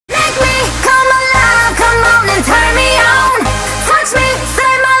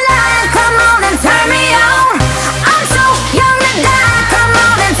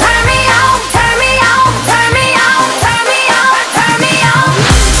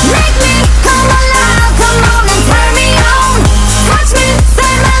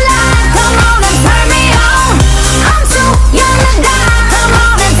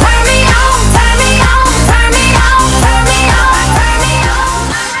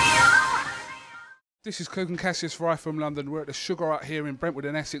This is Kugan Cassius for iFILM London. We're at the Sugar Hut here in Brentwood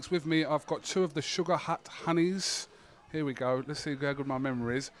in Essex. With me, I've got two of the Sugar Hut honeys. Here we go. Let's see how good my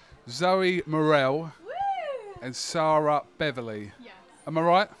memory is. ZOE MORRELL and SARA BEVERLY. Yes. Am I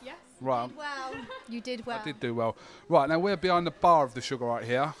right? Yes. Right. You did well. You did well. I did do well. Right, now we're behind the bar of the Sugar Hut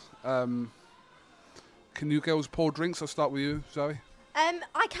here. Can you girls pour drinks? I'll start with you, Zoe.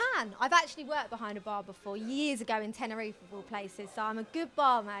 I can. I've actually worked behind a bar before, years ago in Tenerife of all places, so I'm a good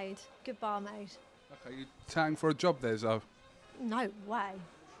barmaid. Good barmaid. Okay, you tang for a job there, Zoe. No way.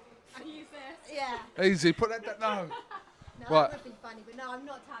 And use this. Yeah. Easy, put that down. No. No, Right. that would be funny, but no, I'm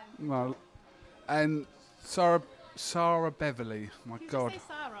not talented. No. And SARA BEVERLY. My Did God. you say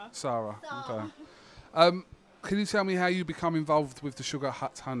Sarah? Sarah. Sarah. Okay. Can you tell me how you become involved with the Sugar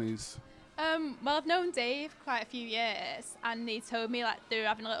Hut honeys? Well, I've known Dave quite a few years, and he told me like they're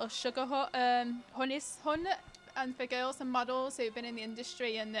having a little sugar hut, HONEYS hunt, and for girls and models who've been in the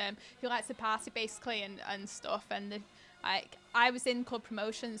industry and who like to party basically and stuff. And like I was in club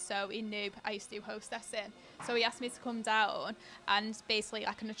promotions, so he knew I used to do hostessing. So he asked me to come down and basically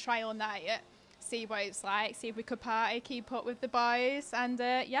like on a trial night, see what it's like, see if we could party, keep up with the boys, and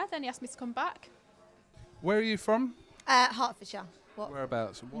yeah, then he asked me to come back. Where are you from? Hertfordshire. What?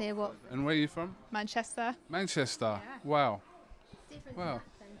 Whereabouts? Near what? And where are you from? Manchester. Manchester. Yeah. Wow. Different Wow.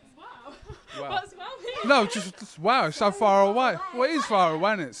 accents. Wow. Wow. What's well mean? No, just wow, it's so far away. Well, it is far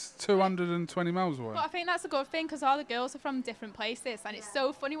away, and it's 220 miles away. But I think that's a good thing because all the girls are from different places, and it's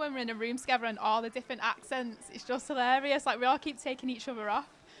so funny when we're in a room together and all the different accents. It's just hilarious. Like we all keep taking each other off.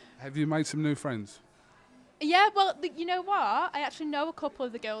 Have you made some new friends? Yeah, well, you know what? I actually know a couple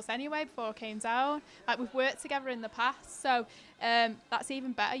of the girls anyway before I came down. Like we've worked together in the past, so that's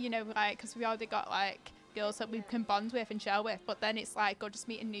even better. You know, like because we already got like girls that we can bond with and chill with. But then it's like good just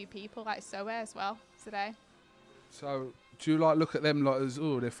meeting new people like ZOE as well today. So, do you like look at them like as,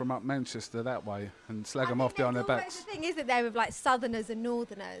 oh, they're from up Manchester that way, and slag them off behind their backs? The thing is that they're with like Southerners and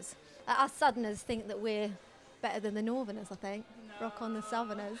Northerners. Us Southerners think that we're better than the Northerners, I think. No. Rock on the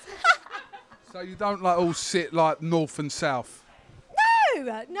Southerners. So you don't like all sit like north and south?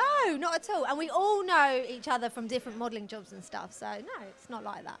 No, not at all. And we all know each other from different modelling jobs and stuff. So no, it's not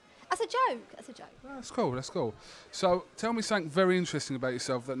like that. That's a joke. That's a joke. Oh, that's cool. That's cool. So tell me something very interesting about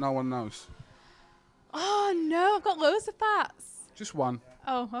yourself that no one knows. Oh no, I've got loads of facts. Just one.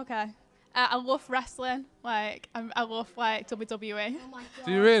 Oh, okay. I love wrestling. Like I love like WWE. Oh my God.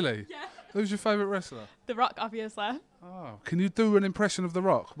 Do you really? Yeah. Who's your favourite wrestler? The Rock, obviously. Oh, can you do an impression of The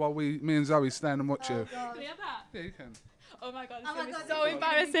Rock while me and Zoe stand and watch you? God. Can you hear that? Yeah, you can. Oh my God, it's Oh my gonna be God, so this is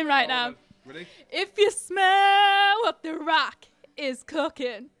embarrassing right now. Ready? If you smell what The Rock is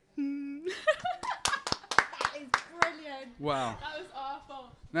cooking. That is brilliant. Wow. That was awful.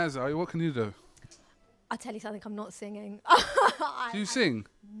 Now, Zoe, what can you do? I'll tell you something, I'm not singing. Do you sing?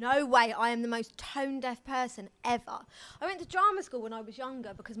 No way, I am the most tone-deaf person ever. I went to drama school when I was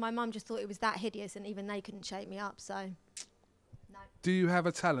younger because my mum just thought it was that hideous and even they couldn't shape me up, so no. Do you have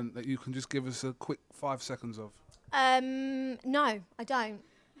a talent that you can just give us a quick 5 seconds of? No, I don't.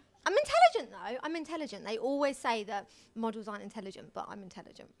 I'm intelligent though, I'm intelligent. They always say that models aren't intelligent, but I'm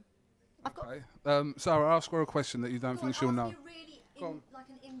intelligent. I've got... Okay. Sarah, ask her a question that you don't think she'll know. Really Go on. like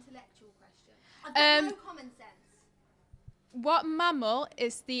an intellectual question. I've got no common sense. What mammal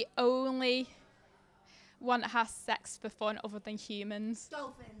is the only one that has sex for fun other than humans?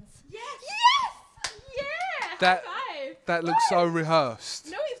 Dolphins. Yes! Yes! Yeah! That- High five. That looks so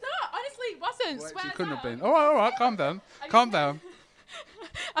rehearsed. No, it's not. Honestly, it wasn't. Well, Swear actually, couldn't have down. been. All right, calm down. Calm down.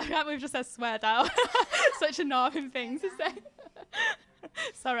 I can't believe you just said swear down. Such a northern thing to say.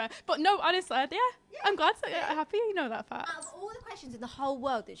 Sorry. But no, honestly, yeah. I'm glad that you're happy you know that fact. Out of all the questions in the whole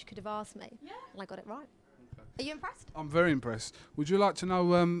world that you could have asked me, Yeah. and I got it right. Are you impressed? I'm very impressed. Would you like to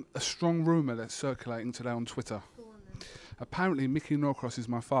know a strong rumour that's circulating today on Twitter? Go on then. Apparently, Mickey Norcross is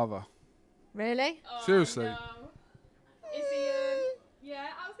my father. Really? Oh, Seriously? No. Is he, yeah,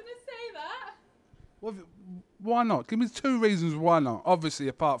 I was going to say that. Well, why not? Give me 2 reasons why not. Obviously,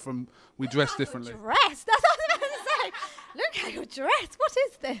 apart from we dress differently. Dressed? That's what I was going to say. Look how you're dressed. What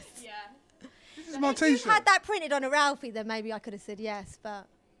is this? Yeah. This is my If you T-shirt. had that printed on a Ralphie, then maybe I could have said yes. But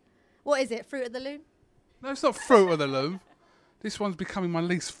what is it? Fruit of the Loom? No, it's not Fruit of the Loom. This one's becoming my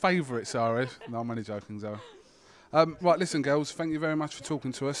least favourite, Sarah. No, I'm only joking, Zoe. Right, listen, girls. Thank you very much for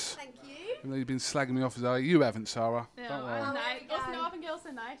talking to us. Thank you. Even though you've been slagging me off, Zoe. You haven't, Sarah. No, Don't worry. I'm nice. there we Us go. northern girls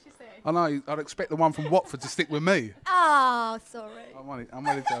are nice, you see. I know. I'd expect the one from Watford to stick with me. Oh, sorry. I'm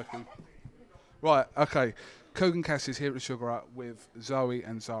only joking. Right, okay. Kugan Cassius here at the Sugar Hut with Zoe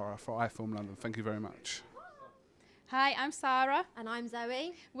and Zara for iFILM London. Thank you very much. Hi, I'm Sarah. And I'm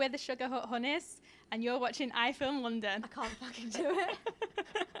Zoe. We're the Sugar Hut HONEYS, and you're watching iFILM London. I can't fucking do it.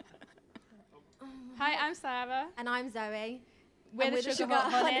 Hi, I'm Sarah. And I'm Zoe. We're And the we're the Sugar Sugar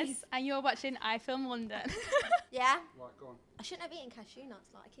Hot Honeys, Honeys. and you're watching iFILM London. Yeah? Right, go on. I shouldn't have eaten cashew nuts,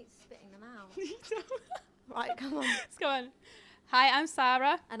 like I keep spitting them out. Right, come on. Let's go on. Hi, I'm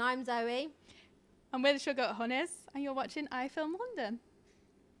Sarah. And I'm Zoe. And we're the Sugar Honeys, and you're watching iFILM London.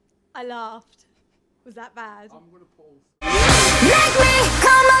 I laughed. Was that bad? I'm going to pause. Make me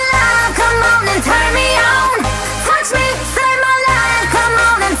come alive, come on and turn me on. Touch me.